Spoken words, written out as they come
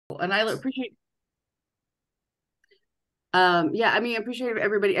And I appreciate, yeah, I mean, I appreciate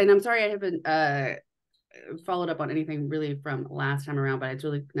everybody. And I'm sorry I haven't followed up on anything really from last time around, but it's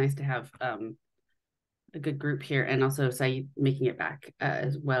really nice to have a good group here, and also Saeed making it back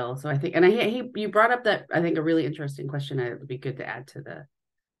as well. So I think, and you brought up that I think a really interesting question. It would be good to add to the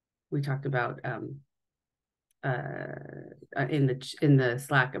we talked about in the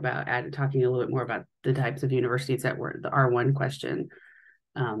Slack about talking a little bit more about the types of universities that were the R1 question.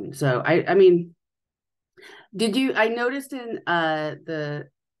 So I mean, did you? I noticed in the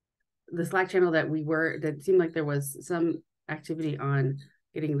Slack channel that seemed like there was some activity on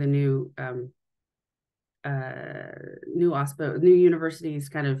getting the new OSPO, new universities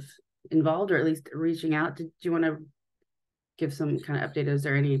kind of involved, or at least reaching out. Did you want to give some kind of update? Is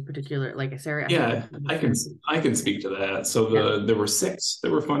there any particular, like Sarah? I think Yeah, I can speak to that. So yeah, there were six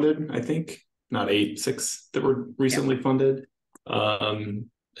that were funded, I think, not eight, six that were yeah, recently funded. Um,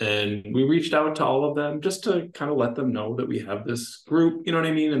 and we reached out to all of them just to kind of let them know that we have this group, you know what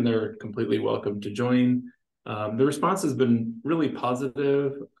I mean? And they're completely welcome to join. The response has been really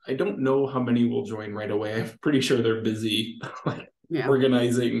positive. I don't know how many will join right away. I'm pretty sure they're busy like yeah.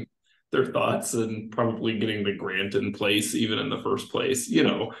 organizing their thoughts and probably getting the grant in place, even in the first place, you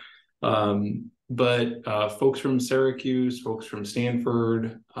know. But folks from Syracuse, folks from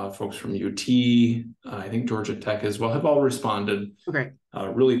Stanford, folks from UT, I think Georgia Tech as well, have all responded Okay,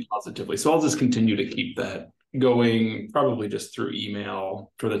 really positively. So I'll just continue to keep that going, probably just through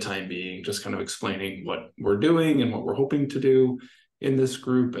email for the time being, just kind of explaining what we're doing and what we're hoping to do in this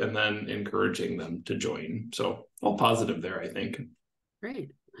group, and then encouraging them to join. So all positive there, I think.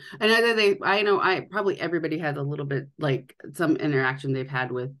 great. And either I know I probably everybody has a little bit like some interaction they've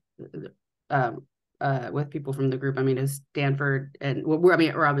had um with people from the group. I mean, is Stanford and I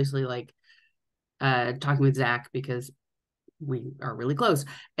mean, we're obviously like talking with Zach because we are really close.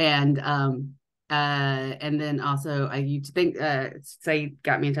 And then also I you think say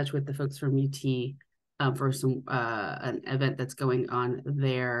got me in touch with the folks from UT for some an event that's going on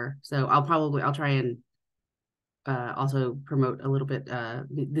there. So I'll try and also promote a little bit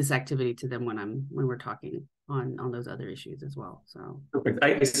this activity to them when we're talking on those other issues as well. So Perfect.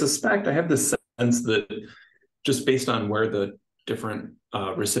 I suspect I have the sense that just based on where the different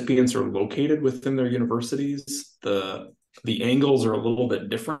recipients are located within their universities, the angles are a little bit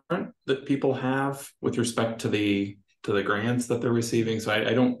different that people have with respect to the grants that they're receiving. So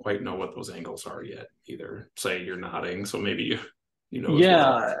I don't quite know what those angles are yet either. Say you're nodding, so maybe you know as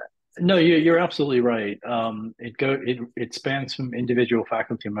well. Yeah, no, you're absolutely right. It spans from individual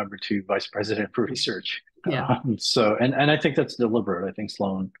faculty member to vice president for research. yeah, So and I think that's deliberate. I think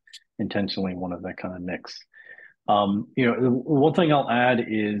Sloan intentionally wanted that kind of mix. The one thing I'll add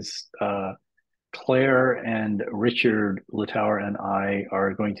is Claire and Richard Littauer and I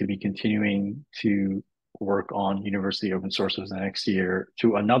are going to be continuing to work on university open sources the next year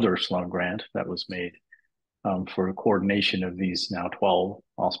to another Sloan grant that was made for coordination of these now 12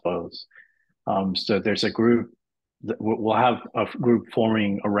 OSPOs. So there's a group that we'll have a group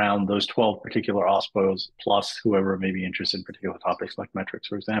forming around those 12 particular OSPOs, plus whoever may be interested in particular topics like metrics,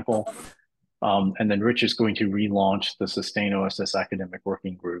 for example. And then Rich is going to relaunch the Sustain OSS Academic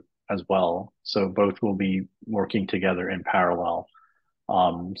Working Group as well. So both will be working together in parallel.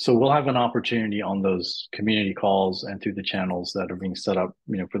 So we'll have an opportunity on those community calls and through the channels that are being set up,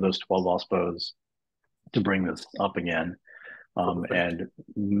 for those 12 OSPOs to bring this up again. And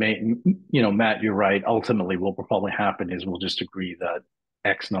Matt, you're right. Ultimately, what will probably happen is we'll just agree that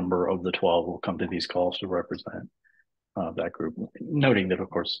X number of the 12 will come to these calls to represent that group. Noting that, of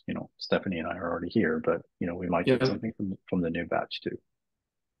course, Stephanie and I are already here, but we might get Yeah. something from the new batch too.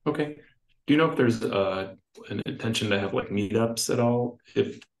 Okay. Do you know if there's an intention to have like meetups at all,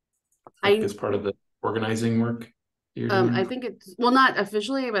 if like I as part of the organizing work you're doing? I think it's well not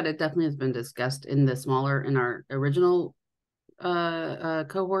officially, but it definitely has been discussed in our original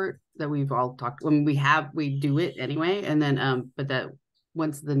cohort that we've all talked when we do it anyway, and then but that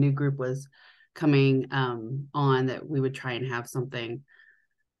once the new group was coming on, that we would try and have something.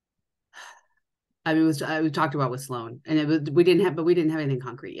 I mean, we talked about with Sloan, and we didn't have anything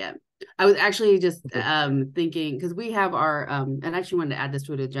concrete yet. I was actually just Okay. thinking because we have our and I actually wanted to add this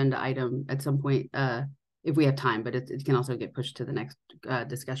to an agenda item at some point if we have time, but it can also get pushed to the next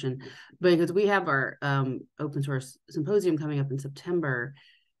discussion because we have our open source symposium coming up in September,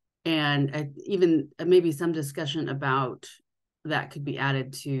 and even maybe some discussion about that could be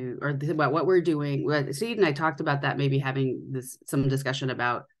added to, or about what we're doing. Steve and I talked about that, maybe having some discussion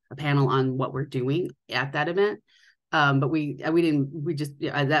about a panel on what we're doing at that event. But we didn't, we just,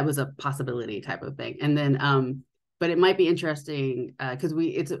 that was a possibility type of thing. And then but it might be interesting because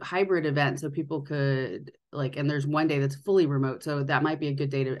it's a hybrid event, so people could and there's one day that's fully remote, so that might be a good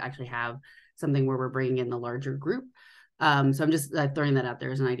day to actually have something where we're bringing in the larger group. So I'm just throwing that out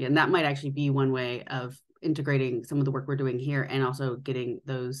there as an idea, and that might actually be one way of integrating some of the work we're doing here and also getting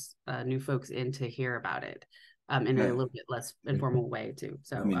those new folks in to hear about it in a little bit less informal way too.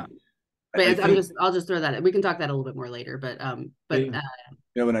 So I mean, I'll just throw that. We can talk that a little bit more later, but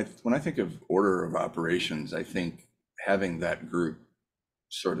when I think of order of operations, I think having that group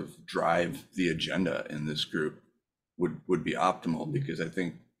sort of drive the agenda in this group would be optimal, because I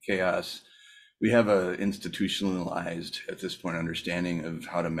think chaos, we have a institutionalized at this point understanding of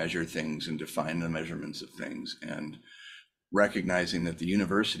how to measure things and define the measurements of things, and recognizing that the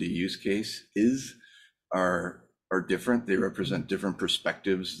university use case are different. They represent different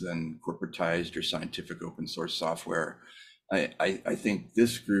perspectives than corporatized or scientific open source software. I think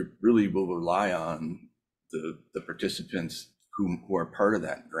this group really will rely on the participants who are part of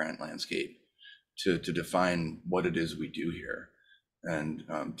that grant landscape to define what it is we do here. And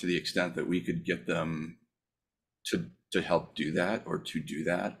to the extent that we could get them to help do that, or to do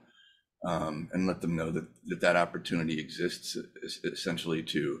that, and let them know that opportunity exists, essentially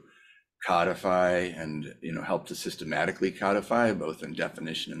to codify and help to systematically codify, both in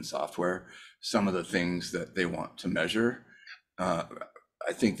definition and software, some of the things that they want to measure. I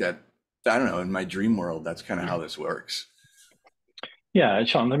think that, I don't know, in my dream world, that's kind of how this works. Yeah,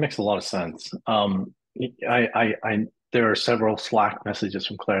 Sean, that makes a lot of sense. There are several Slack messages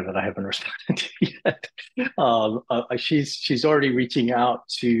from Claire that I haven't responded to yet. She's already reaching out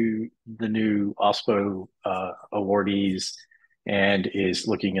to the new OSPO awardees and is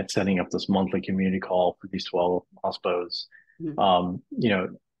looking at setting up this monthly community call for these 12 OSPOs.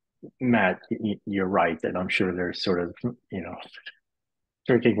 Mm-hmm. Matt, you're right that I'm sure they're sort of,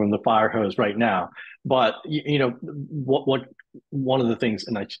 drinking from the fire hose right now. But what one of the things,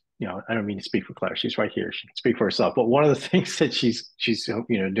 and I don't mean to speak for Claire, she's right here, she can speak for herself. But one of the things that she's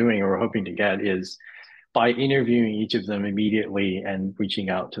doing or hoping to get is by interviewing each of them immediately and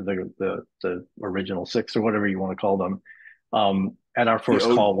reaching out to the original 6 or whatever you want to call them. At our first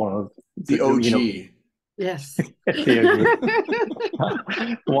call, one of the OG. Yes.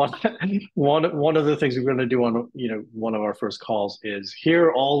 one of the things we're going to do on one of our first calls is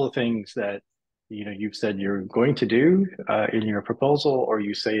hear all the things that you've said you're going to do in your proposal, or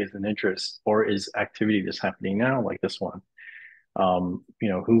you say is an interest or is activity that's happening now, like this one.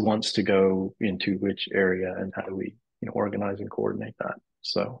 Who wants to go into which area, and how do we organize and coordinate that?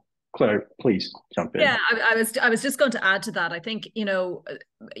 So Claire, please jump in. Yeah, I was just going to add to that. I think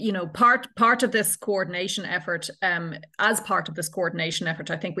part of this coordination effort, as part of this coordination effort,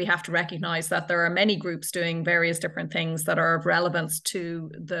 I think we have to recognize that there are many groups doing various different things that are of relevance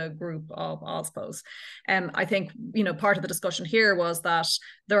to the group of OSPOs. I think part of the discussion here was that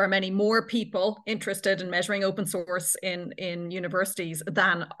there are many more people interested in measuring open source in universities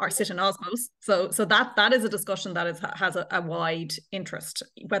than sit in OSPOs. So that is a discussion that has a wide interest,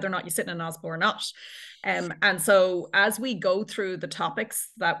 whether or not you sit in an OSPO or not. And so as we go through the topics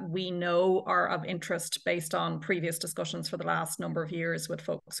that we know are of interest based on previous discussions for the last number of years with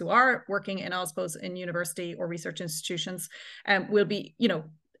folks who are working in OSPOs in university or research institutions, we'll be,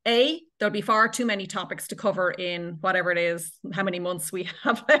 there'll be far too many topics to cover in whatever it is, how many months we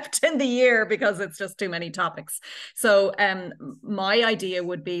have left in the year, because it's just too many topics. So my idea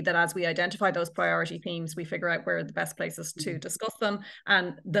would be that as we identify those priority themes, we figure out where are the best places to discuss them.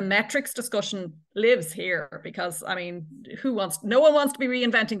 And the metrics discussion lives here, because no one wants to be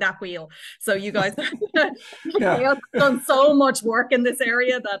reinventing that wheel. So you guys have done so much work in this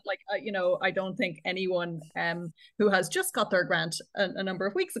area that I don't think anyone who has just got their grant a number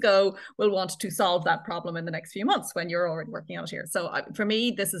of weeks ago will want to solve that problem in the next few months when you're already working on it here. So for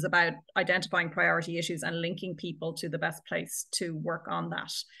me, this is about identifying priority issues and linking people to the best place to work on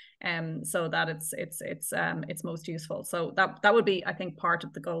that, so that it's most useful. So that would be, I think, part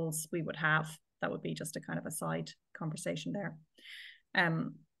of the goals we would have. That would be just a kind of a side conversation there.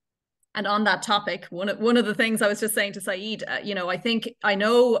 And on that topic, one of the things I was just saying to Saeed, I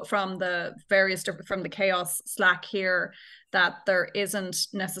know from the Chaos Slack here that there isn't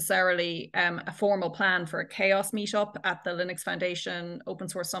necessarily a formal plan for a Chaos meetup at the Linux Foundation Open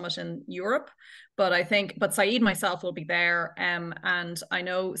Source Summit in Europe, but Saeed and myself will be there, and I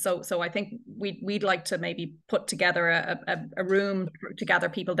know so I think we'd like to maybe put together a room to gather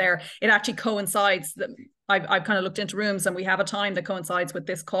people there. It actually coincides that I've kind of looked into rooms, and we have a time that coincides with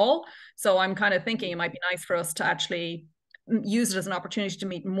this call. So I'm kind of thinking it might be nice for us to actually use it as an opportunity to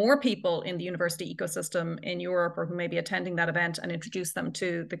meet more people in the university ecosystem in Europe, or who may be attending that event, and introduce them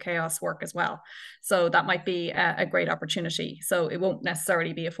to the chaos work as well. So that might be a great opportunity. So it won't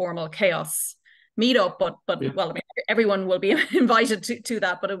necessarily be a formal chaos meetup, but well, I mean, everyone will be invited to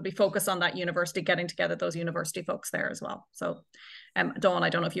that, but it will be focused on that university, getting together those university folks there as well. So Dawn, I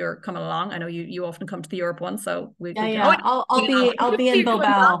don't know if you're coming along. I know you often come to the Europe one, so I'll be in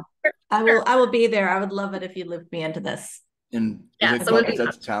Bilbao. I will be there. I would love it if you looped me into this. And yeah, is that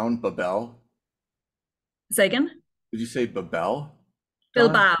the town Babel? Say again? Did you say Babel?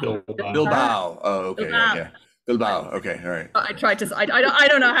 Bilbao. Bilbao. Oh, okay. Bilbao. Yeah. Bilbao. Okay. All right. I tried to. I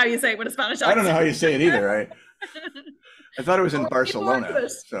don't know how you say it with a Spanish accent. I don't know how you say it either. Right. I thought it was in Barcelona.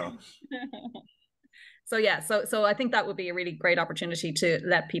 So yeah, so I think that would be a really great opportunity to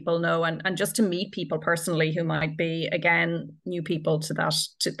let people know, and just to meet people personally who might be, again, new people to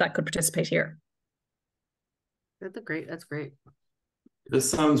that could participate here. That's great. This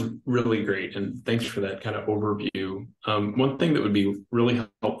sounds really great, and thanks for that kind of overview. One thing that would be really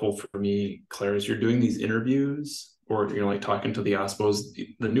helpful for me, Claire, is you're doing these interviews, or you're like talking to the OSPOs,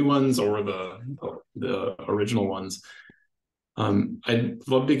 the new ones or the original ones. I'd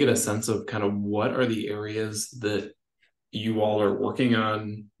love to get a sense of kind of what are the areas that you all are working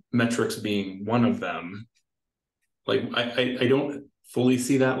on, metrics being one of them. Like I don't fully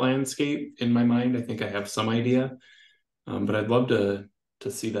see that landscape in my mind. I think I have some idea, but I'd love to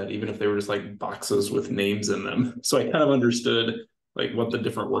see that, even if they were just like boxes with names in them. So I kind of understood like what the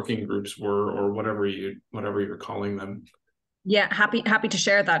different working groups were, or whatever you're calling them. Yeah, happy to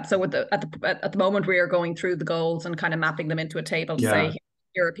share that. So at the moment, we are going through the goals and kind of mapping them into a table to say,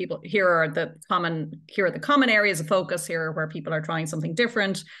 here are the common areas of focus, here are where people are trying something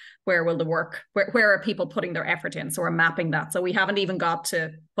different, where will the work, where are people putting their effort in? So we're mapping that. So we haven't even got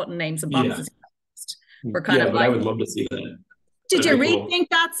to putting names and boxes. Yeah. We're kind of but I would love to see that. Did you rethink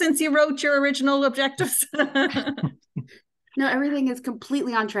that since you wrote your original objectives? No, everything is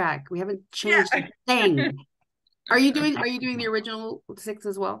completely on track. We haven't changed a thing. Are you doing the original 6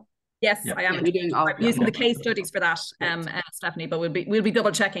 as well? Yes, I am. You're doing all. I'm using the case studies for that, Stephanie. But we'll be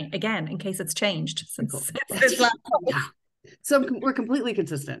double checking again in case it's changed since last time. So we're completely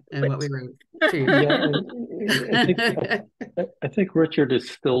consistent in what we wrote. I think Richard is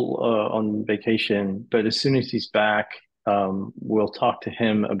still on vacation, but as soon as he's back, we'll talk to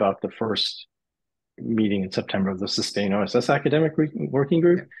him about the first meeting in September of the Sustain OSS Academic Working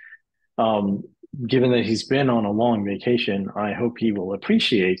Group. Given that he's been on a long vacation, I hope he will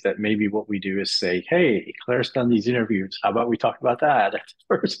appreciate that maybe what we do is say, hey, Claire's done these interviews. How about we talk about that at the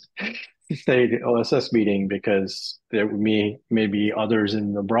first Sustain OSS meeting, because there may be others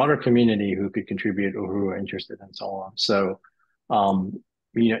in the broader community who could contribute or who are interested and so on. So,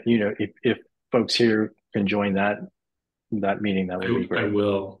 if folks here can join that meeting, that would be great. I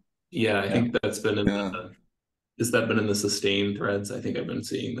will. Yeah, I think that's been in has that been in the Sustain threads? I think I've been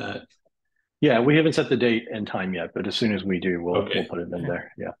seeing that. Yeah, we haven't set the date and time yet, but as soon as we do, we'll put it in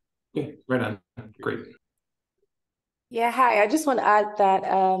there. Yeah. Okay, right on. Great. Yeah, hi. I just want to add that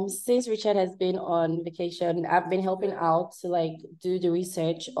since Richard has been on vacation, I've been helping out to do the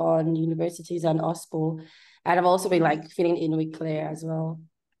research on universities and OSPO, and I've also been filling in with Claire as well.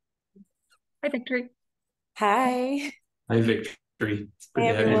 Hi, Victory. Hi. Hi, Victory. It's good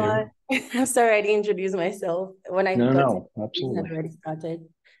to have you here. I'm sorry I didn't introduce myself when I absolutely had already started.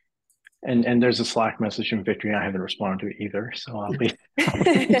 And there's a Slack message from Victory I haven't responded to either, so I'll be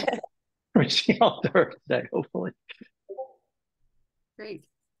reaching out to her today, hopefully. Great.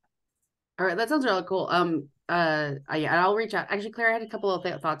 All right, that sounds really cool. I'll reach out. Actually, Claire, I had a couple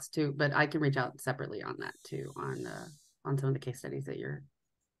of thoughts too, but I can reach out separately on that too, on some of the case studies that you're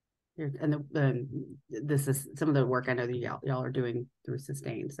and this is some of the work I know that y'all are doing through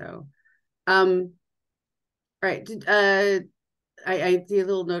Sustain. So, all right. I see a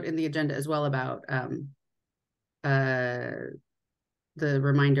little note in the agenda as well about the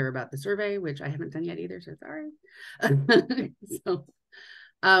reminder about the survey, which I haven't done yet either, so sorry. So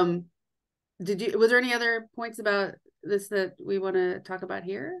was there any other points about this that we want to talk about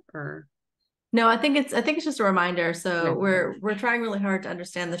here, or? No, I think it's just a reminder. So we're trying really hard to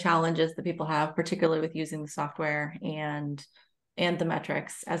understand the challenges that people have, particularly with using the software and the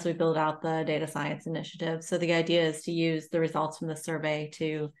metrics as we build out the data science initiative. So the idea is to use the results from the survey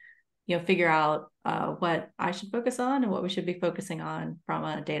to, figure out what I should focus on and what we should be focusing on from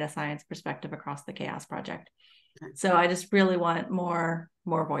a data science perspective across the CHAOSS project. So I just really want more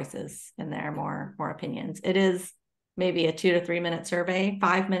voices in there, more opinions. It is maybe a 2 to 3 minute survey,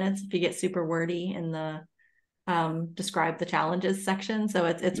 5 minutes if you get super wordy in the describe the challenges section. So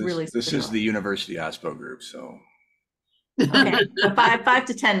it's really this is the University OSPO group, so Okay, so 5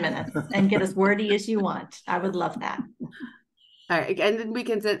 to 10 minutes, and get as wordy as you want. I would love that. All right, and then we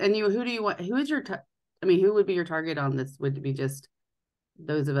can set. And you, who do you want? Who is your? I mean, who would be your target on this? Would it be just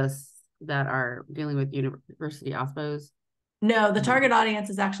those of us that are dealing with university OSPOs? No, the target audience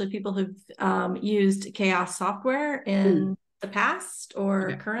is actually people who've used chaos software in the past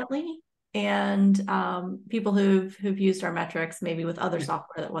or currently, and people who've used our metrics maybe with other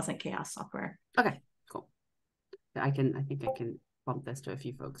software that wasn't chaos software. Okay, cool. I think I can bump this to a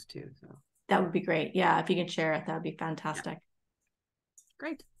few folks too. So that would be great. Yeah, if you can share it, that would be fantastic. Yeah.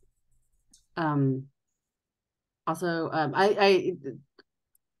 Great. Also, I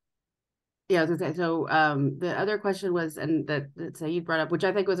was gonna say, so the other question was, and that Saeed brought up, which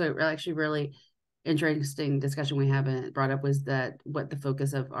I think was actually really interesting discussion we haven't brought up, was that what the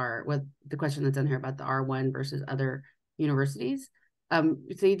focus of what the question that's in here about the R1 versus other universities.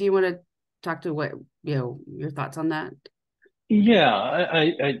 Saeed, do you want to talk to what, your thoughts on that?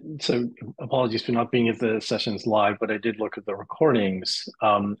 Yeah, so apologies for not being at the sessions live, but I did look at the recordings,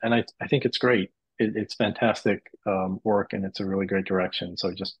 and I think it's great. It's fantastic work, and it's a really great direction. So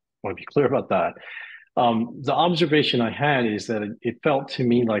I just want to be clear about that. The observation I had is that it felt to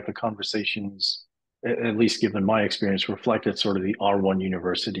me like the conversations, at least given my experience, reflected sort of the R1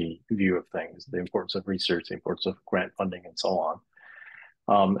 university view of things, the importance of research, the importance of grant funding, and so on.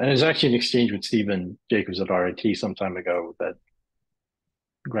 And there's actually an exchange with Stephen Jacobs at RIT some time ago that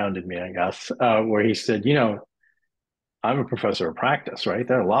grounded me, I guess, where he said, I'm a professor of practice, right?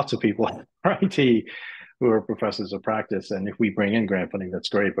 There are lots of people at RIT who are professors of practice. And if we bring in grant funding, that's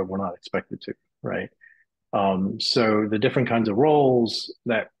great, but we're not expected to, right? So the different kinds of roles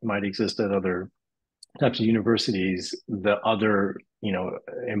that might exist at other types of universities, the other,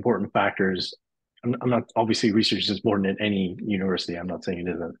 important factors. I'm not, obviously research is important at any university. I'm not saying it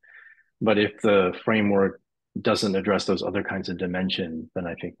isn't, but if the framework doesn't address those other kinds of dimensions, then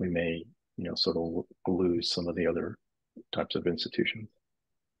I think we may, sort of lose some of the other types of institutions.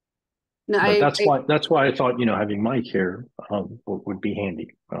 No, but that's why I thought, having Mike here would be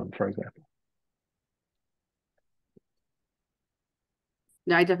handy, for example.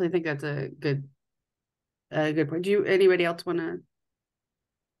 No, I definitely think that's a good point. Do anybody else want to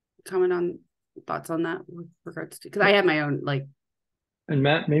comment on thoughts on that with regards to, because I have my own And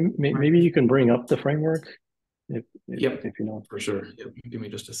Matt, maybe you can bring up the framework if you know. For sure. Yep. Give me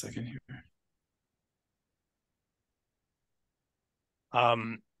just a second here.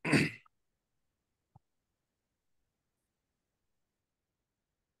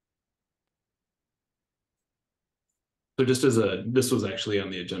 So just this was actually on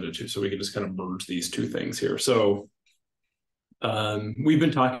the agenda too, so we can just kind of merge these two things here. So we've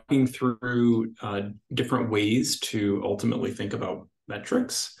been talking through different ways to ultimately think about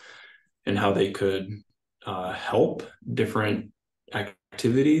metrics and how they could help different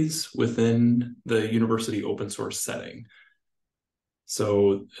activities within the university open source setting.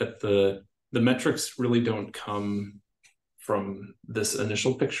 So the metrics really don't come from this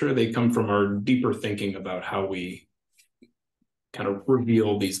initial picture. They come from our deeper thinking about how we kind of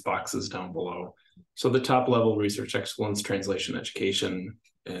reveal these boxes down below. So the top level, research excellence, translation, education,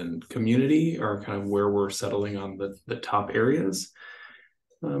 and community are kind of where we're settling on the top areas.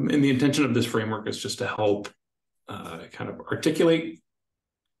 And the intention of this framework is just to help kind of articulate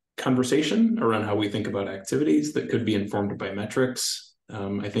conversation around how we think about activities that could be informed by metrics.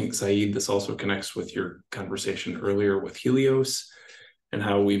 I think, Saeed, this also connects with your conversation earlier with Helios and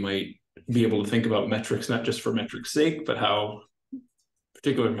how we might be able to think about metrics, not just for metrics' sake, but how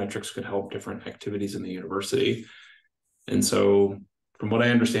particular metrics could help different activities in the university. And so from what I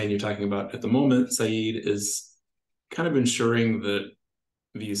understand you're talking about at the moment, Saeed, is kind of ensuring that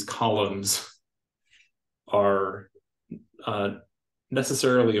these columns are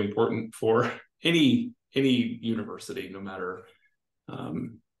necessarily important for any university, no matter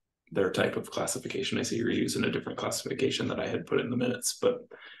their type of classification. I see you're using a different classification that I had put in the minutes, but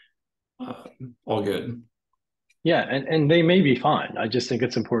all good. Yeah, and they may be fine. I just think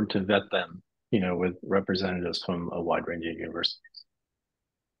it's important to vet them, with representatives from a wide range of universities.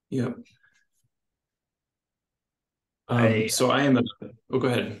 Yep. So I am go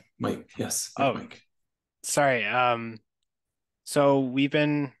ahead, Mike. Yes. Mike. Sorry. So we've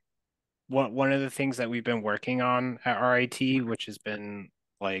been one of the things that we've been working on at RIT, which has been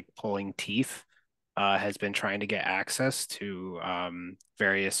like pulling teeth, has been trying to get access to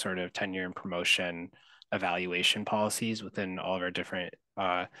various sort of tenure and promotion evaluation policies within all of our different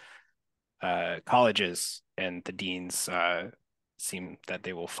colleges, and the deans seem that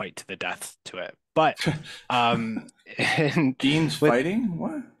they will fight to the death to it. But and deans fighting?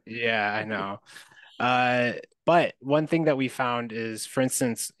 What? Yeah, I know. But one thing that we found is, for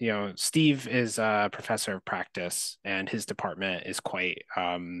instance, Steve is a professor of practice, and his department is quite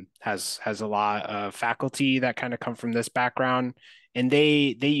has a lot of faculty that kind of come from this background, and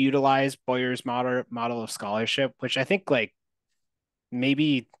they utilize Boyer's model of scholarship, which I think, like,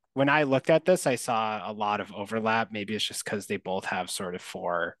 maybe when I looked at this, I saw a lot of overlap. Maybe it's just because they both have sort of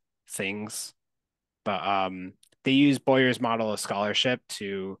four things, but they use Boyer's model of scholarship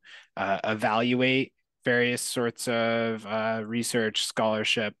to evaluate various sorts of research,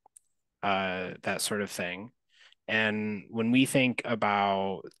 scholarship, that sort of thing. And when we think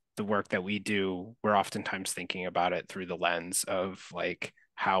about the work that we do, we're oftentimes thinking about it through the lens of, like,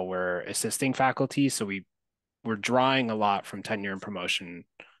 how we're assisting faculty. So we're drawing a lot from tenure and promotion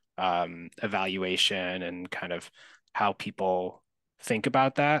evaluation and kind of how people think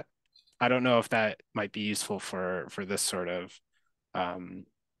about that. I don't know if that might be useful for this sort of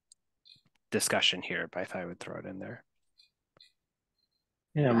discussion here, but I thought I would throw it in there.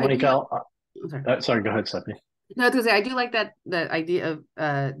 Yeah, Mike, sorry, go ahead, Stephanie. No, I was gonna say, I do like that idea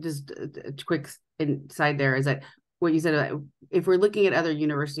of just a quick inside there is that what you said, if we're looking at other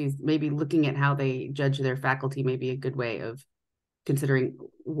universities, maybe looking at how they judge their faculty may be a good way of considering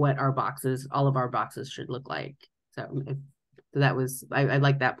what all of our boxes should look like. So that was, I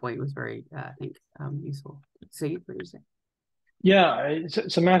like that point. It was very, I think, useful. So what were you saying? Yeah,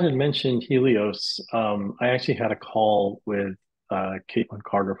 so Matt had mentioned Helios. I actually had a call with Caitlin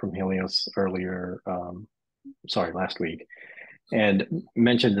Carter from Helios last week, and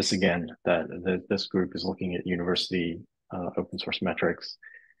mentioned this again, that this group is looking at university open source metrics.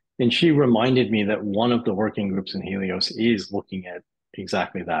 And she reminded me that one of the working groups in Helios is looking at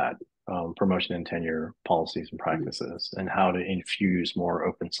exactly that, promotion and tenure policies and practices, and how to infuse more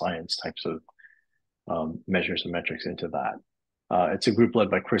open science types of measures and metrics into that. It's a group led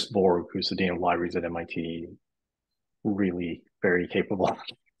by Chris Borg, who's the Dean of Libraries at MIT, really very capable,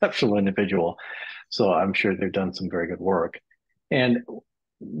 exceptional individual. So I'm sure they've done some very good work. And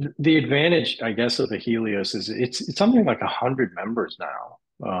the advantage, I guess, of the Helios is it's something like 100 members now,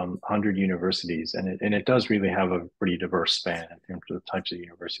 100 universities, and it does really have a pretty diverse span in terms of the types of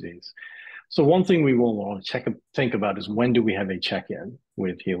universities. So one thing we will want to think about is, when do we have a check-in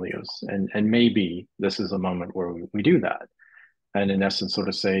with Helios? And maybe this is a moment where we do that. And in essence, sort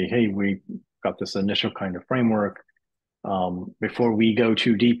of say, hey, we got this initial kind of framework. Before we go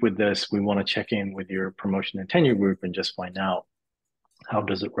too deep with this, we want to check in with your promotion and tenure group and just find out, how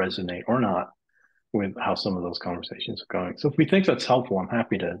does it resonate or not with how some of those conversations are going. So if we think that's helpful, I'm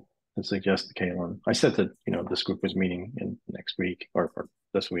happy to suggest to Caitlin. I said that, this group was meeting in next week or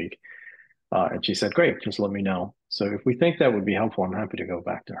this week. And she said, great, just let me know. So if we think that would be helpful, I'm happy to go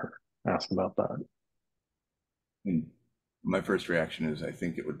back to her, ask about that. My first reaction is, I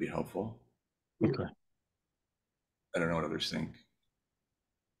think it would be helpful. Okay. I don't know what others think.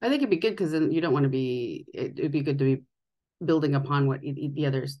 I think it'd be good, because then you don't want to be, it'd be good to be building upon what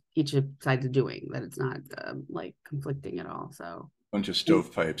each side is doing, that it's not like conflicting at all. So bunch of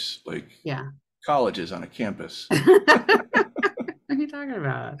stovepipes, like, yeah, colleges on a campus. What are you talking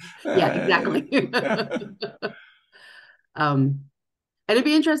about? Yeah, exactly. And it'd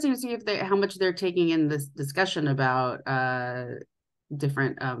be interesting to see how much they're taking in this discussion about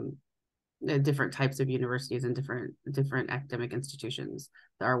different types of universities and different academic institutions,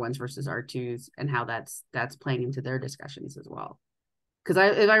 the R1s versus R2s, and how that's playing into their discussions as well. Because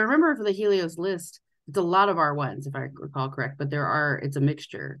if I remember for the Helios list, it's a lot of R1s, if I recall correct, but it's a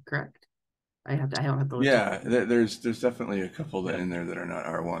mixture, correct? I don't have the list. Yeah, there's definitely a couple in there that are not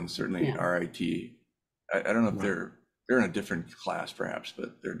R1s, certainly RIT. I don't know if they're in a different class perhaps,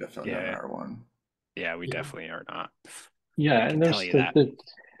 but they're definitely not R1. Yeah, we definitely are not. Yeah, and there's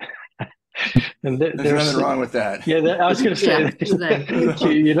and there's nothing wrong with that. Yeah, I was going to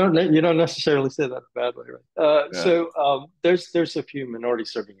say, you don't necessarily say that in a bad way, right? So there's a few minority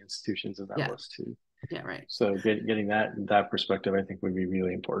serving institutions in that list too. Yeah, right. So getting that perspective, I think, would be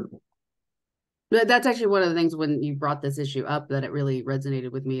really important. But that's actually one of the things, when you brought this issue up, that it really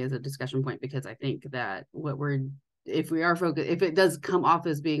resonated with me as a discussion point, because I think that if we are focused, if it does come off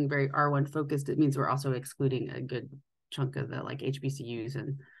as being very R1 focused, it means we're also excluding a good chunk of the, like, HBCUs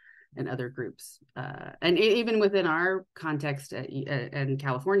and other groups, and even within our context in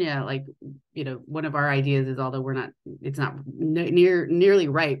California, like, one of our ideas is, although it's not nearly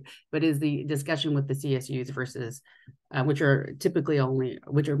ripe, but is the discussion with the CSUs versus which are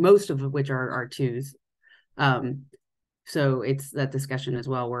most of which are R2s. So it's that discussion as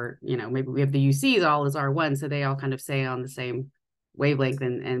well, where maybe we have the UCs all as R1, so they all kind of say on the same wavelength,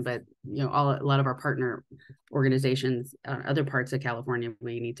 but a lot of our partner organizations, other parts of California,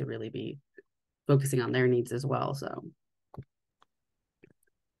 we need to really be focusing on their needs as well. So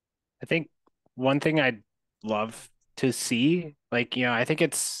I think one thing I'd love to see, like, I think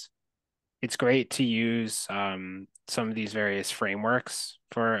it's great to use some of these various frameworks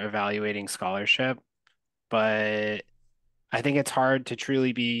for evaluating scholarship, but I think it's hard to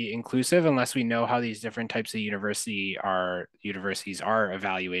truly be inclusive unless we know how these different types of universities are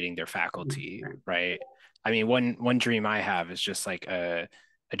evaluating their faculty, right? I mean, one dream I have is just like a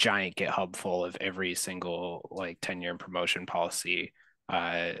giant GitHub full of every single like tenure and promotion policy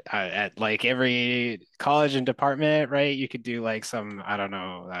at like every college and department, right? You could do like some, I don't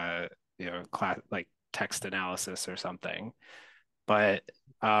know, class like text analysis or something. But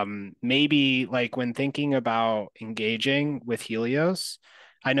maybe like when thinking about engaging with Helios,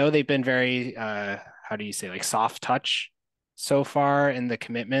 I know they've been very how do you say, like soft touch so far in the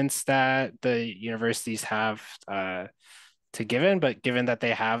commitments that the universities have to given, but given that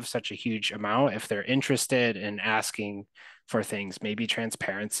they have such a huge amount, if they're interested in asking for things, maybe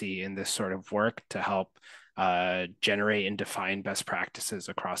transparency in this sort of work to help generate and define best practices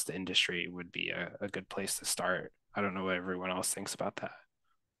across the industry would be a good place to start. I don't know what everyone else thinks about that.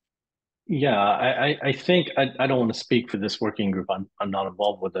 Yeah, I think I don't want to speak for this working group. I'm not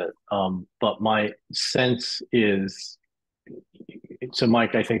involved with it. But my sense is, so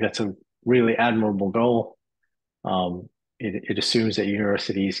Mike, I think that's a really admirable goal. It assumes that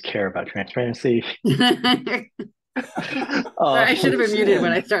universities care about transparency. Sorry, I should have been muted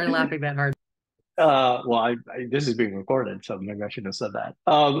when I started laughing that hard. Well, this is being recorded, so maybe I should have said that.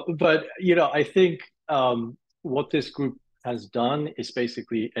 But I think what this group has done is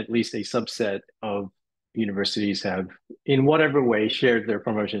basically at least a subset of universities have, in whatever way, shared their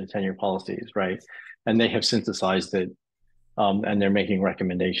promotion and tenure policies, right? And they have synthesized it, and they're making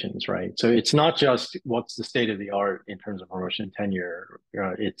recommendations, right? So it's not just what's the state of the art in terms of promotion and tenure.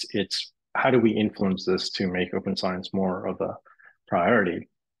 It's how do we influence this to make open science more of a priority?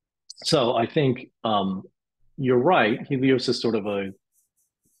 So I think you're right. Helios is sort of a,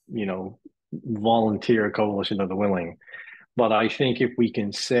 volunteer coalition of the willing. But I think if we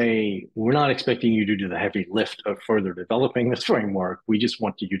can say, we're not expecting you to do the heavy lift of further developing this framework, we just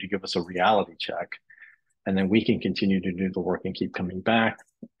want you to give us a reality check. And then we can continue to do the work and keep coming back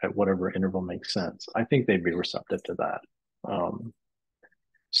at whatever interval makes sense. I think they'd be receptive to that.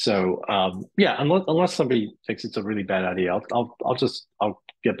 Yeah, unless somebody thinks it's a really bad idea, I'll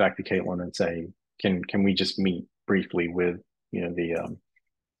get back to Caitlin and say, can we just meet briefly with the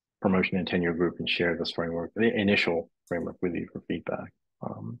promotion and tenure group and share this framework, the initial framework with you for feedback.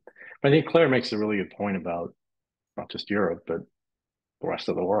 But I think Claire makes a really good point about not just Europe, but the rest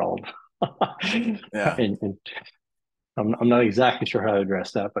of the world. Yeah. And I'm not exactly sure how to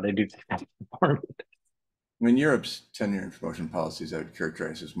address that, but I do think that's important. I mean, Europe's tenure and promotion policies I would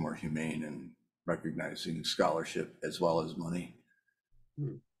characterize as more humane and recognizing scholarship as well as money.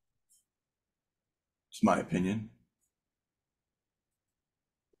 It's my opinion.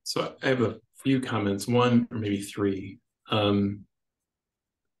 So I have a few comments, one or maybe three.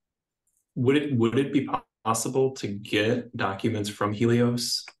 Would it be possible to get documents from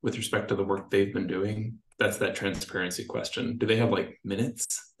Helios with respect to the work they've been doing? That's that transparency question. Do they have like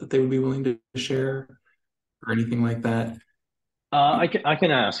minutes that they would be willing to share or anything like that? I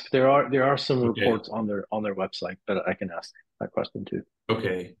can ask. There are some reports on their website, but I can ask that question too.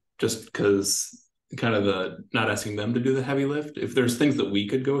 Okay, just because kind of the not asking them to do the heavy lift. If there's things that we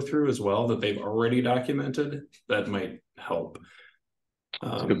could go through as well that they've already documented, that might help.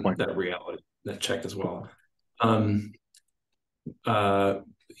 That's a good point. That reality, that check as well.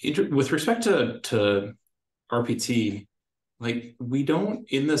 With respect to RPT, like we don't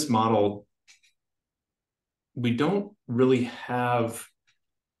in this model, we don't really have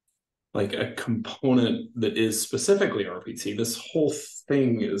like a component that is specifically RPT. This whole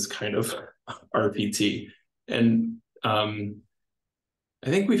thing is kind of RPT. And I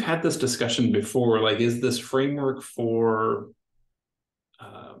think we've had this discussion before, like, is this framework for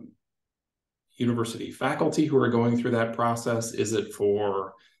university faculty who are going through that process? Is it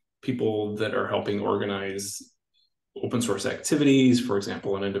for people that are helping organize open source activities? For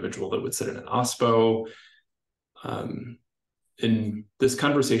example, an individual that would sit in an OSPO. And this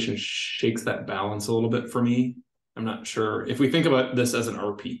conversation shakes that balance a little bit for me. I'm not sure if we think about this as an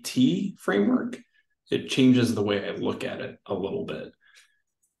RPT framework, it changes the way I look at it a little bit.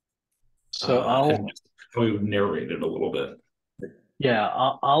 So I'll narrate it a little bit. Yeah,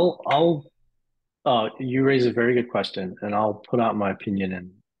 you raise a very good question, and I'll put out my opinion and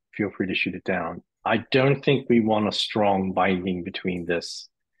feel free to shoot it down. I don't think we want a strong binding between this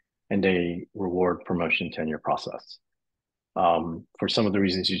and a reward promotion tenure process. For some of the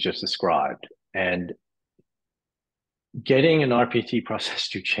reasons you just described. And getting an RPT process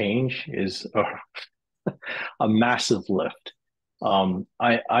to change is a massive lift.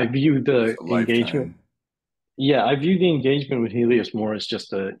 I view the engagement. Yeah, I view the engagement with Helios more as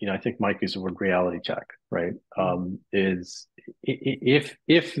just I think Mike used the word reality check, right? Is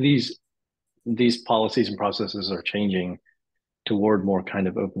if these policies and processes are changing toward more kind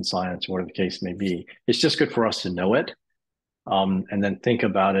of open science, whatever the case may be, it's just good for us to know it, and then think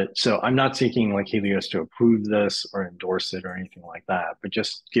about it. So I'm not seeking like Helios to approve this or endorse it or anything like that, but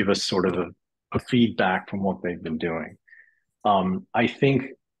just give us sort of a feedback from what they've been doing. I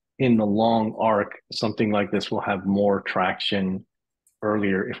think in the long arc, something like this will have more traction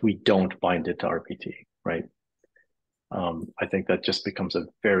earlier if we don't bind it to RPT, right? I think that just becomes a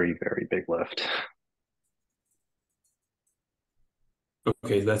very, very big lift.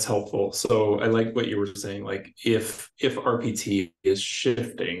 Okay, that's helpful. So I like what you were saying. Like if RPT is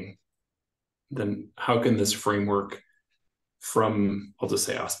shifting, then how can this framework from, I'll just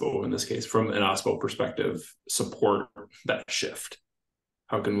say OSPO in this case, from an OSPO perspective, support that shift?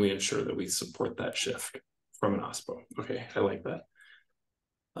 How can we ensure that we support that shift from an OSPO? Okay, I like that.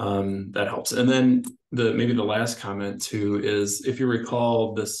 That helps. And then maybe the last comment too is, if you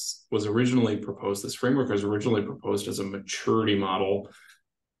recall, this framework was originally proposed as a maturity model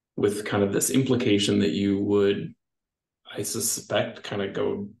with kind of this implication that you would, I suspect, kind of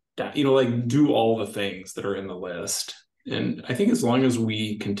go down, like do all the things that are in the list. And I think as long as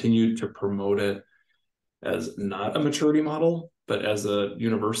we continue to promote it as not a maturity model, but as a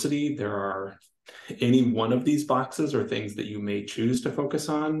university, there are any one of these boxes or things that you may choose to focus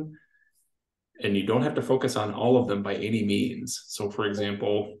on, and you don't have to focus on all of them by any means. So for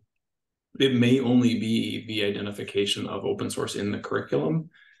example, it may only be the identification of open source in the curriculum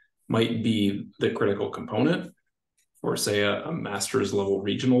might be the critical component for, say, a master's level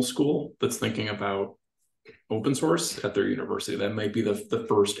regional school that's thinking about open source at their university. That might be the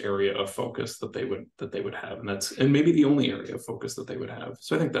first area of focus that they would have, and maybe the only area of focus that they would have.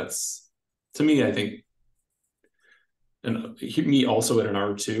 So I think that's, to me, I think, and me also at an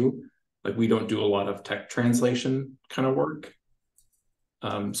R2, like we don't do a lot of tech translation kind of work.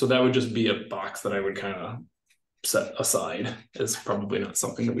 So that would just be a box that I would kind of set aside as probably not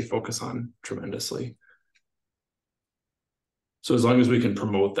something that we focus on tremendously. So as long as we can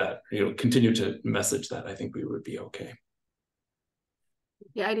promote that, continue to message that, I think we would be okay.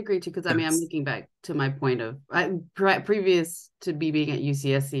 Yeah, I'd agree too, because I mean, I'm looking back to my point of previous to me being at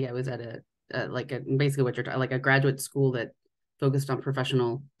UCSC, I was at basically what you're talking, like a graduate school that focused on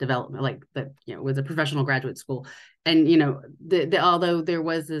professional development, like that, was a professional graduate school. And, although there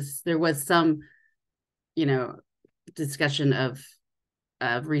was some, discussion of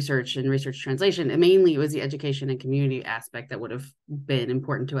research and research translation, and mainly it was the education and community aspect that would have been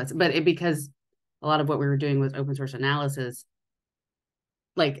important to us. But because a lot of what we were doing was open source analysis,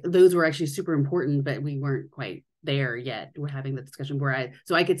 like those were actually super important, but we weren't quite there yet. We're having the discussion where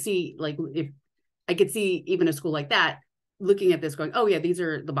I could see, like, if I could see even a school like that looking at this going, oh yeah, these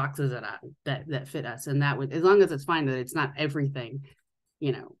are the boxes that fit us. And that would, as long as it's fine that it's not everything,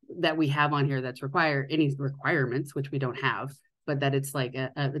 that we have on here that's any requirements, which we don't have, but that it's like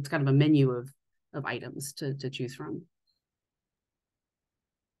it's kind of a menu of items to choose from.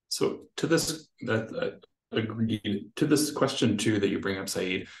 So to this, agreed to this question too that you bring up,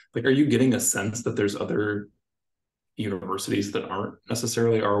 Saeed, like, are you getting a sense that there's other universities that aren't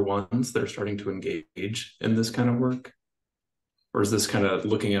necessarily R1s that are starting to engage in this kind of work? Or is this kind of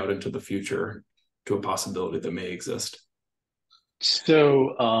looking out into the future to a possibility that may exist?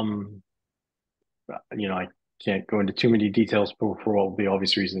 So, I can't go into too many details for all the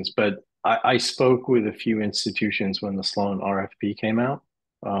obvious reasons, but I spoke with a few institutions when the Sloan RFP came out,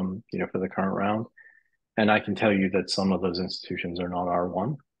 for the current round. And I can tell you that some of those institutions are not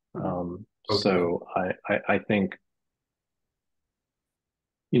R1. Okay. So I think,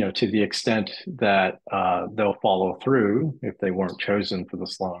 to the extent that they'll follow through if they weren't chosen for the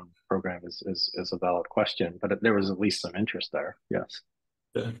Sloan program is a valid question, but there was at least some interest there. Yes.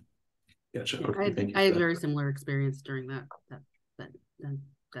 Yeah. Gotcha. Okay, I had very similar experience during that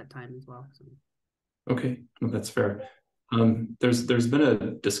time as well. So. Okay, well, that's fair. There's been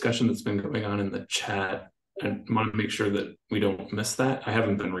a discussion that's been going on in the chat. I want to make sure that we don't miss that. I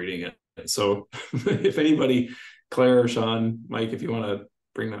haven't been reading it. So if anybody, Claire, Sean, Mike, if you want to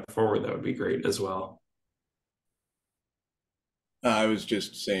bring that forward, that would be great as well. I was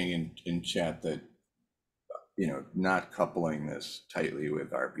just saying in chat that, not coupling this tightly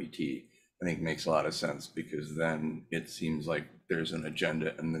with RPT, I think makes a lot of sense, because then it seems like there's an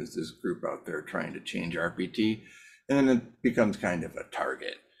agenda and there's this group out there trying to change RPT, and then it becomes kind of a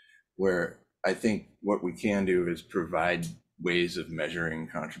target where I think what we can do is provide ways of measuring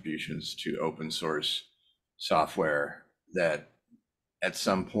contributions to open source software that at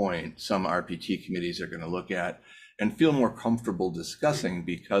some point, some RPT committees are going to look at and feel more comfortable discussing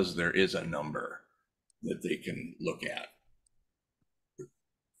because there is a number that they can look at.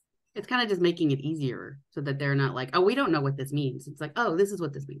 It's kind of just making it easier so that they're not like, oh, we don't know what this means. It's like, oh, this is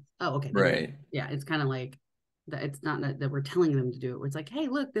what this means. Oh, okay. Right. Yeah, it's kind of like that. It's not that we're telling them to do it. Where it's like, hey,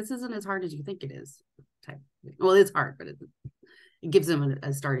 look, this isn't as hard as you think it is. Type. Well, it's hard, but it gives them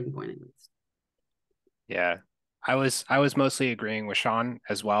a starting point at least. Yeah, I was mostly agreeing with Sean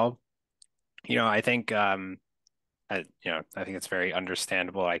as well. I think I think it's very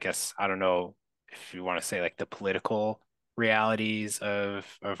understandable. I guess I don't know if you want to say like the political realities of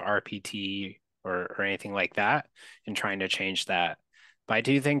RPT or anything like that and trying to change that. But I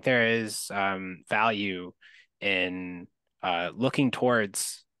do think there is value in looking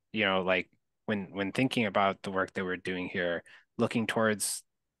towards, like when thinking about the work that we're doing here, looking towards,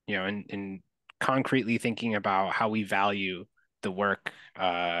 and concretely thinking about how we value the work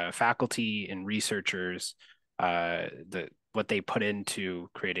faculty and researchers, what they put into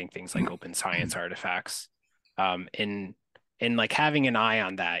creating things like open science artifacts, in like having an eye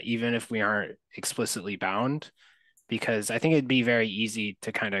on that, even if we aren't explicitly bound, because I think it'd be very easy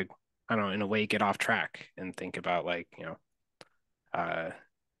to kind of, I don't know, in a way, get off track and think about like, I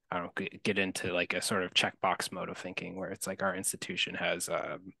don't know, get into like a sort of checkbox mode of thinking where it's like our institution has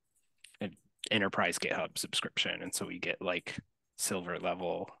an enterprise GitHub subscription, and so we get like silver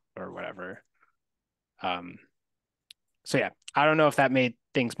level or whatever. So yeah, I don't know if that made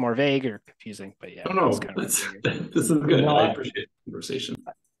things more vague or confusing, but yeah. No, this is good. No, I appreciate the conversation.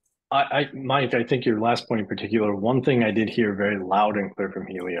 Mike, I think your last point in particular, one thing I did hear very loud and clear from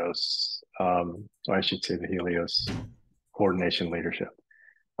Helios, so I should say the Helios coordination leadership,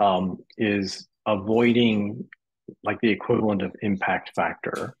 is avoiding like the equivalent of impact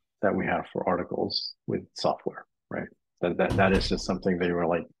factor that we have for articles with software, right? That is just something they were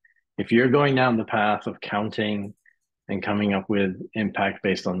like, if you're going down the path of counting and coming up with impact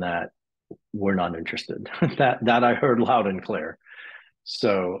based on that, we're not interested. that I heard loud and clear.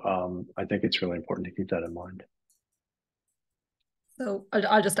 So I think it's really important to keep that in mind. So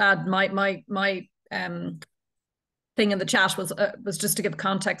I'll just add my thing in the chat was just to give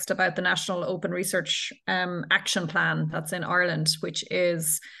context about the National Open Research Action Plan that's in Ireland, which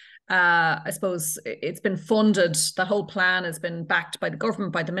is I suppose it's been funded. The whole plan has been backed by the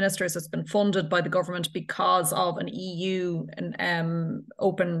government, by the ministers. It's been funded by the government because of an EU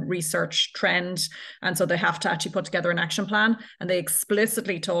open research trend. And so they have to actually put together an action plan. And they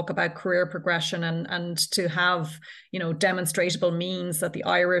explicitly talk about career progression and to have, demonstrable means that the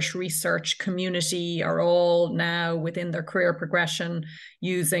Irish research community are all now within their career progression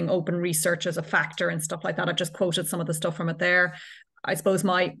using open research as a factor and stuff like that. I've just quoted some of the stuff from it there. I suppose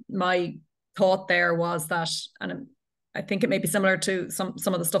my thought there was that, and I think it may be similar to some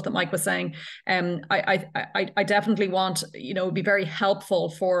of the stuff that Mike was saying. I definitely want, it'd be very helpful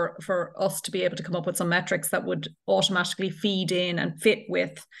for us to be able to come up with some metrics that would automatically feed in and fit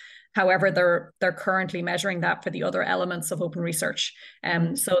with however they're currently measuring that for the other elements of open research,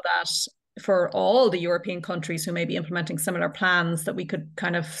 so that for all the European countries who may be implementing similar plans, that we could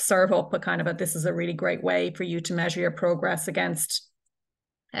kind of serve up this is a really great way for you to measure your progress against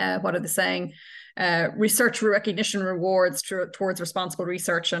what are they saying? Research recognition rewards towards responsible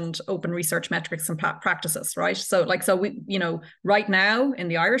research and open research metrics and practices, right? So we, right now in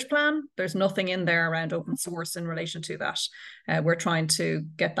the Irish plan, there's nothing in there around open source in relation to that. We're trying to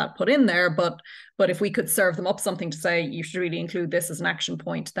get that put in there, but if we could serve them up something to say, you should really include this as an action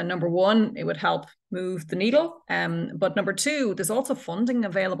point, then number one, it would help move the needle. But number two, there's also funding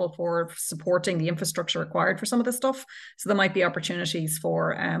available for supporting the infrastructure required for some of this stuff. So there might be opportunities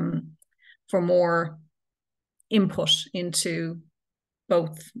for more input into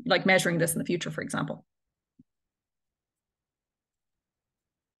both, like measuring this in the future, for example.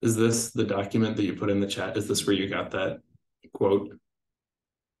 Is this the document that you put in the chat? Is this where you got that quote?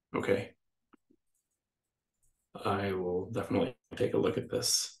 Okay. I will definitely take a look at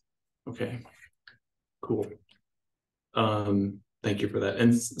this. Okay, cool. Thank you for that.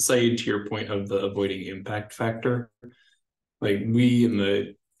 And Saeed, to your point of the avoiding impact factor, like we in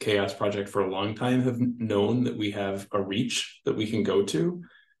the Chaos Project for a long time have known that we have a reach that we can go to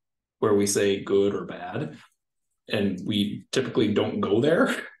where we say good or bad, and we typically don't go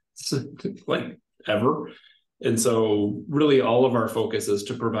there like ever. And so really all of our focus is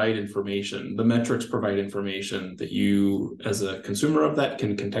to provide information. The metrics provide information that you as a consumer of that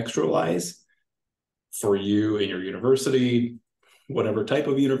can contextualize for you and your university, whatever type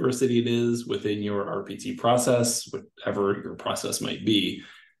of university it is within your RPT process, whatever your process might be.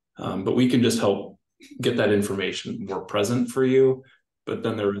 But we can just help get that information more present for you. But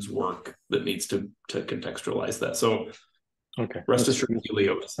then there is work that needs to contextualize that. So okay, rest assured,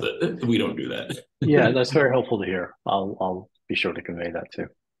 Helios, that we don't do that. Yeah, that's very helpful to hear. I'll be sure to convey that too.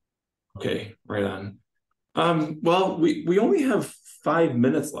 Okay, right on. Well, we only have 5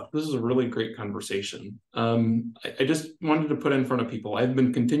 minutes left. This is a really great conversation. I just wanted to put in front of people, I've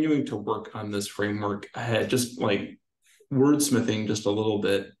been continuing to work on this framework ahead, just like wordsmithing just a little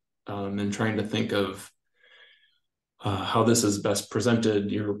bit, and trying to think of how this is best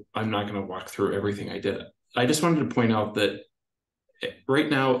presented. I'm not going to walk through everything I did. I just wanted to point out that right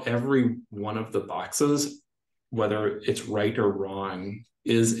now, every one of the boxes, whether it's right or wrong,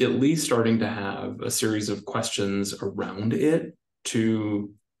 is at least starting to have a series of questions around it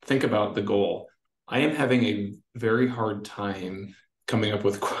to think about the goal. I am having a very hard time coming up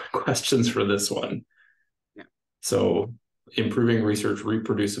with questions for this one. Yeah. So improving research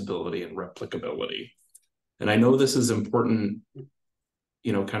reproducibility and replicability. And I know this is important,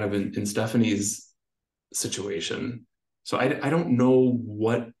 kind of in Stephanie's situation. So I don't know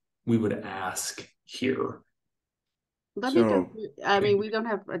what we would ask here. I mean, we don't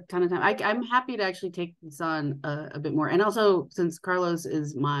have a ton of time. I'm happy to actually take this on a bit more. And also, since Carlos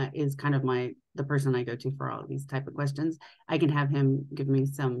is kind of the person I go to for all of these type of questions, I can have him give me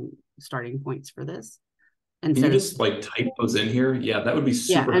some starting points for this. And you just like type those in here? Yeah, that would be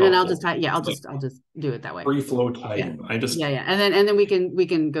super and then helpful. I'll just do it that way. Free flow type. Yeah. And then we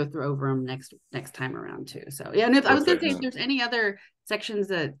can go through over them next time around too. So yeah, and I was gonna say if there's any other sections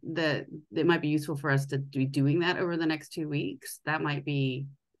that might be useful for us to be doing that over the next 2 weeks, that might be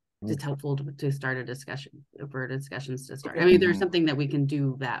just helpful to start a discussion, for discussions to start. I mean, there's something that we can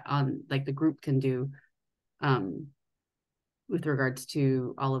do that on, like the group can do, with regards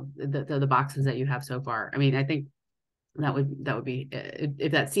to all of the boxes that you have so far. I mean, I think that would be,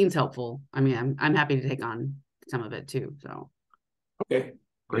 if that seems helpful. I mean, I'm happy to take on some of it too. So okay,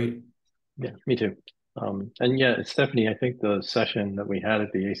 great. Yeah, me too. And yeah, Stephanie, I think the session that we had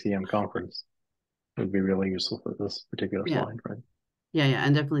at the ACM conference would be really useful for this particular slide, right? Yeah,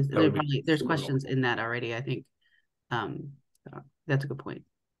 and definitely there's questions in that already, I think. That's a good point.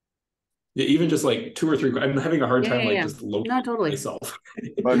 Yeah, even just like 2 or 3. I'm having a hard time just locating myself.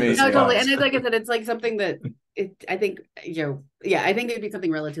 Totally. And it's like I said, it's like something that I think I think it'd be something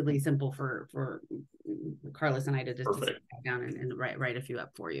relatively simple for Carlos and I to just sit down and write a few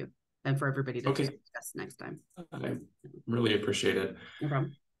up for you and for everybody to discuss next time. I really appreciate it. No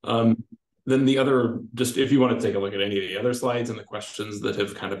problem. Then the other, just if you want to take a look at any of the other slides and the questions that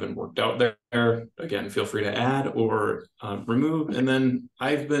have kind of been worked out there, again, feel free to add or remove. And then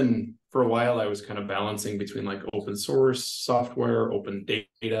for a while, I was kind of balancing between like open source software, open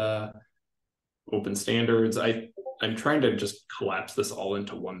data, open standards. I'm trying to just collapse this all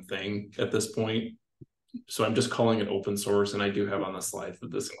into one thing at this point. So I'm just calling it open source. And I do have on the slides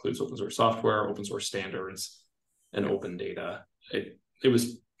that this includes open source software, open source standards, and open data. It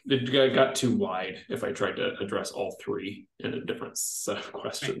got too wide if I tried to address all 3 in a different set of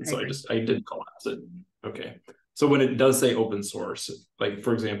questions. Right, so I did collapse it. Okay. So when it does say open source, like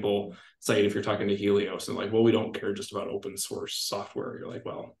for example, say if you're talking to Helios and like, well, we don't care just about open source software. You're like,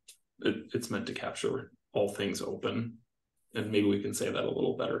 well, it's meant to capture all things open. And maybe we can say that a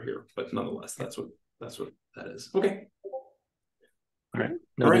little better here, but nonetheless, that's what that is. Okay. All right.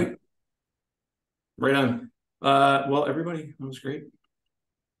 All right. Right on. Well, everybody, that was great.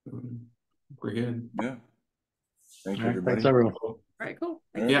 We're good. Yeah. Thank you, everybody. Thanks, everyone. All right, cool.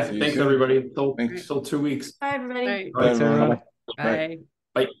 Yeah, thanks everybody. Till 2 weeks. Bye, everybody. Bye. Thanks, everyone. Bye.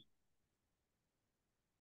 Bye.